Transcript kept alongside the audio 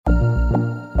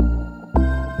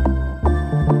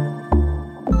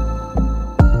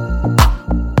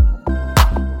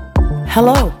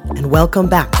Hello, and welcome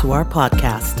back to our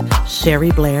podcast,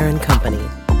 Sherry Blair and Company,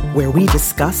 where we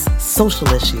discuss social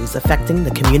issues affecting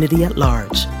the community at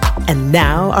large. And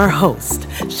now our host,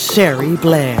 Sherry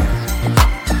Blair.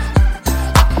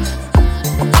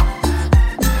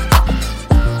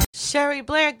 Sherry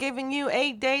Blair giving you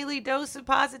a daily dose of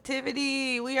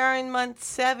positivity. We are in month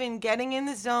 7, getting in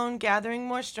the zone, gathering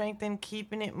more strength, and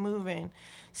keeping it moving.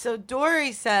 So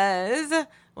Dory says,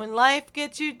 when life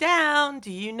gets you down, do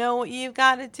you know what you've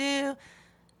got to do?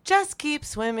 Just keep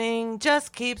swimming,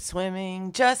 just keep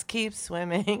swimming, just keep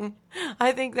swimming.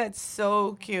 I think that's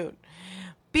so cute.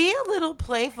 Be a little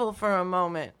playful for a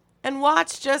moment and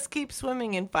watch Just Keep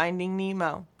Swimming and Finding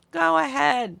Nemo. Go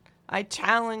ahead. I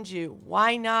challenge you.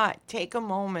 Why not? Take a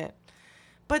moment.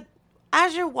 But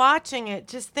as you're watching it,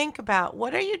 just think about,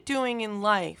 what are you doing in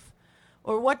life?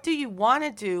 Or what do you want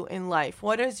to do in life?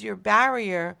 What is your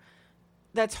barrier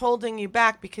that's holding you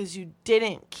back because you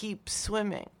didn't keep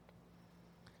swimming?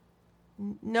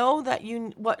 Know that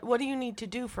what do you need to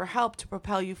do for help to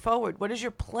propel you forward? What is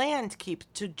your plan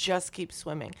to just keep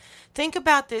swimming? Think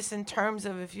about this in terms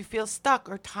of, if you feel stuck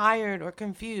or tired or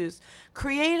confused,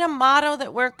 create a motto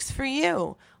that works for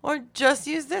you, or just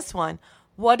use this one.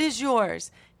 What is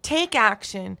yours? Take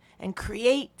action and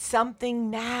create something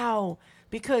now,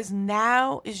 because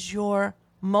now is your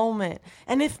moment.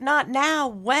 And if not now,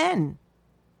 when?